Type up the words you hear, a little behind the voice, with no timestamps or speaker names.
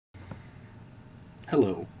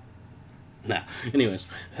Hello. Anyways,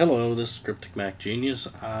 hello, this is Cryptic Mac Genius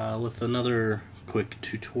with another quick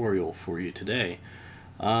tutorial for you today.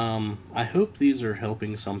 I hope these are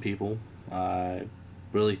helping some people. I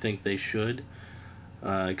really think they should,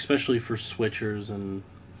 especially for switchers and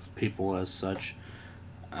people as such.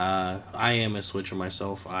 I am a switcher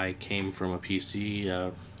myself. I came from a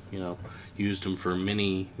PC, used them for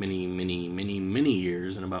many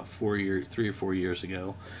years, and about 3 or 4 years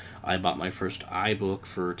ago, I bought my first iBook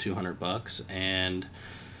for $200, and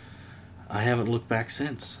I haven't looked back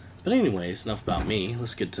since. But anyways, enough about me.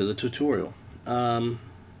 Let's get to the tutorial.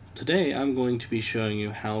 Today I'm going to be showing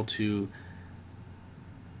you how to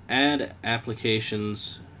add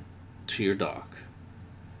applications to your dock.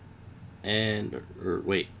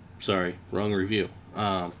 Wait, sorry, wrong review.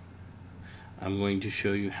 I'm going to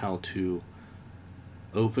show you how to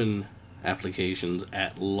open applications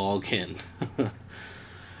at login.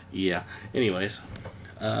 Yeah, anyways,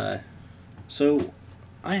 so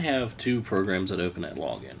I have two programs that open at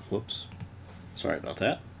login. Whoops, sorry about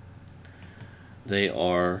that. They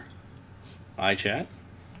are iChat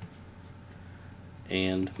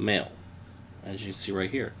and Mail, as you can see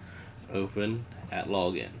right here. Open at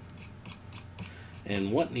login.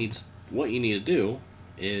 And what you need to do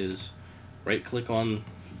is right click on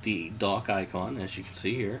the dock icon, as you can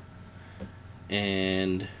see here,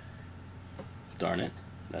 and darn it,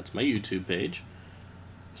 that's my YouTube page.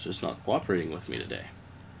 It's just not cooperating with me today.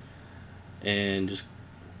 And just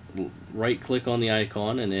right click on the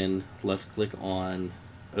icon and then left click on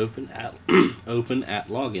open at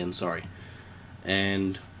login, sorry.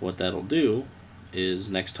 And what that'll do is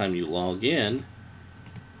next time you log in,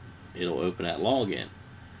 it'll open at login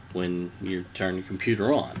when you turn your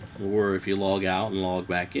computer on, or if you log out and log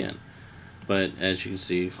back in. But as you can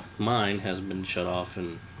see, mine hasn't been shut off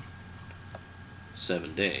in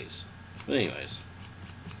 7 days. But anyways,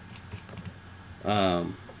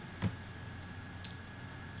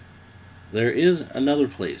 there is another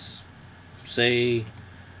place. Say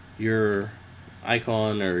your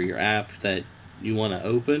icon or your app that you want to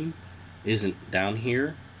open isn't down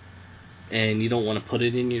here, and you don't want to put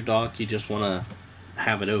it in your dock, you just want to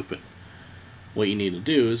have it open. What you need to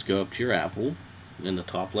do is go up to your Apple in the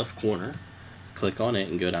top left corner, click on it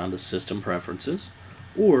and go down to System Preferences,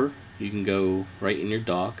 or you can go right in your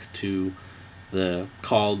dock to the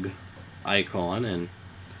cog icon and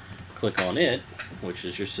click on it, which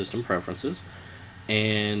is your System Preferences,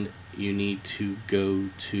 and you need to go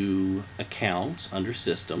to Accounts under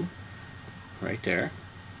System, right there.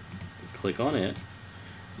 Click on it.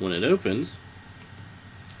 When it opens,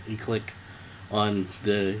 you click on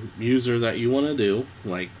the user that you want to do.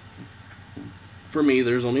 Like for me,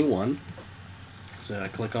 there's only one, so I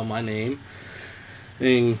click on my name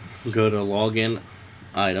and go to login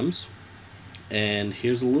items, and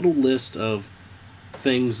here's a little list of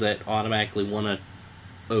things that automatically want to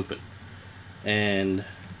open. And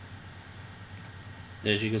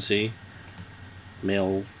as you can see,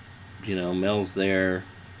 mail, mail's there,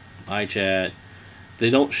 iChat. They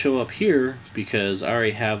don't show up here because I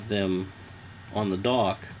already have them on the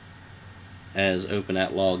dock as open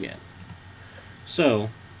at login. So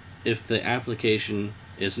if the application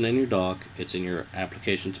isn't in your dock, it's in your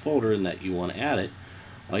applications folder and that you want to add it,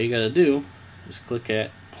 all you got to do is click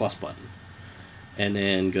at plus button and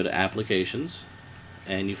then go to applications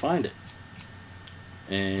and you find it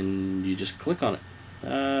and you just click on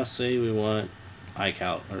it. Say we want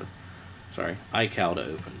iCal to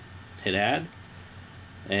open. Hit add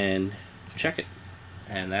and check it,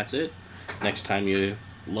 and that's it. Next time you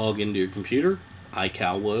log into your computer,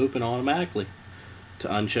 iCal will open automatically. To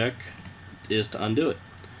uncheck is to undo it,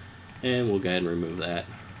 and we'll go ahead and remove that.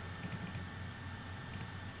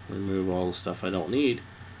 Remove all the stuff I don't need,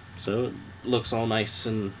 so it looks all nice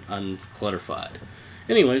and unclutterfied.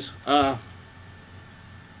 Anyways, oh,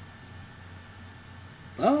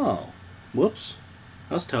 whoops,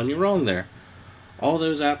 I was telling you wrong there. All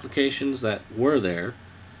those applications that were there,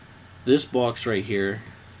 this box right here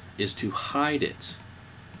is to hide it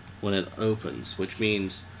when it opens, which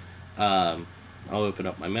means I'll open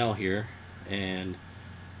up my mail here, and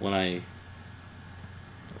when I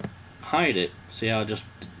hide it, see how it just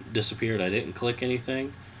disappeared? I didn't click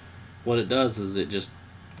anything. What it does is it just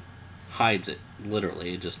hides it,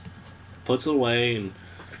 literally. It just puts it away, and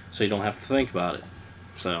so you don't have to think about it.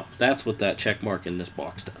 So that's what that check mark in this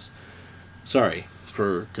box does. Sorry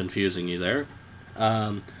for confusing you there.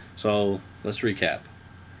 So let's recap.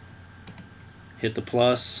 Hit the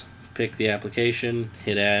plus, pick the application,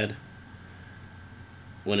 hit add.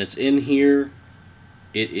 When it's in here,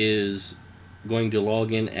 it is going to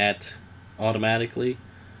log in at automatically.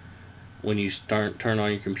 when you turn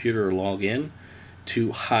on your computer or log in,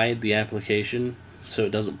 to hide the application so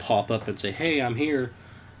it doesn't pop up and say, hey, I'm here,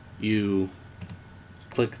 you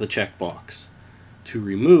click the checkbox. To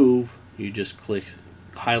remove, you just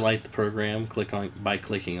highlight the program, by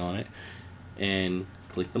clicking on it, and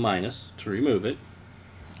click the minus to remove it.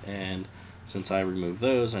 And since I removed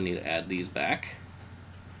those, I need to add these back.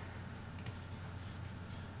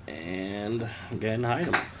 And go ahead and hide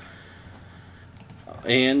them.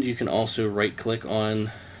 And you can also right click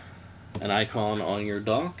on an icon on your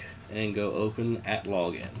dock and go open at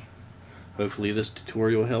login. Hopefully this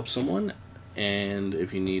tutorial helps someone, and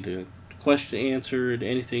if you need a question answered,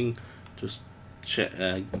 anything, just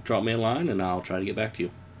drop me a line and I'll try to get back to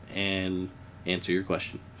you and answer your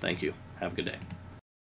question. Thank you. Have a good day.